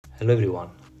Hello everyone,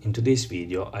 in today's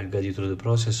video I'll guide you through the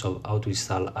process of how to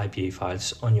install IPA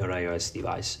files on your iOS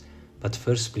device. But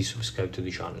first please subscribe to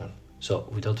the channel. So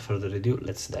without further ado,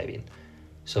 let's dive in.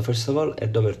 So first of all,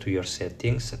 head over to your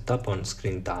settings, tap on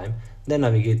screen time, then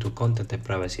navigate to content and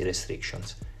privacy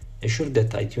restrictions. Ensure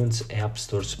that iTunes and App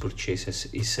Store's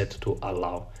purchases is set to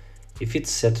allow. If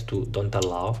it's set to don't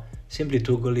allow, simply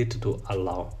toggle it to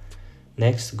allow.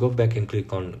 Next, go back and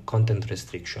click on content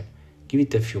restriction. Give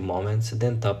it a few moments,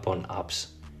 then tap on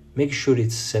apps. Make sure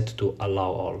it's set to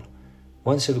allow all.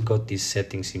 Once you've got these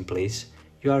settings in place,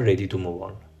 you are ready to move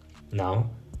on. Now,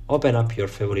 open up your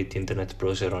favorite internet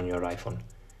browser on your iPhone.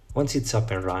 Once it's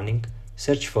up and running,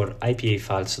 search for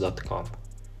ipafiles.com.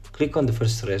 Click on the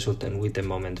first result and wait a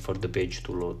moment for the page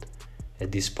to load.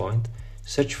 At this point,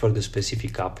 search for the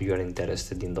specific app you are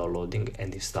interested in downloading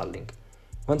and installing.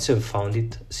 Once you have found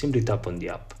it, simply tap on the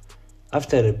app.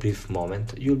 After a brief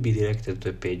moment, you'll be directed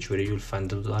to a page where you'll find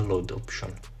the download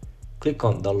option. Click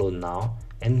on Download Now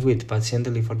and wait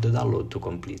patiently for the download to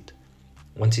complete.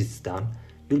 Once it's done,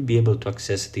 you'll be able to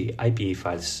access the IPA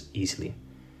files easily.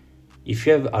 If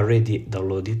you have already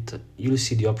downloaded it, you'll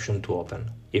see the option to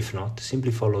open. If not,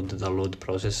 simply follow the download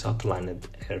process outlined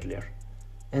earlier.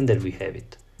 And there we have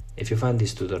it. If you find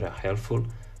this tutorial helpful,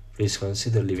 please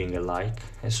consider leaving a like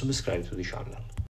and subscribe to the channel.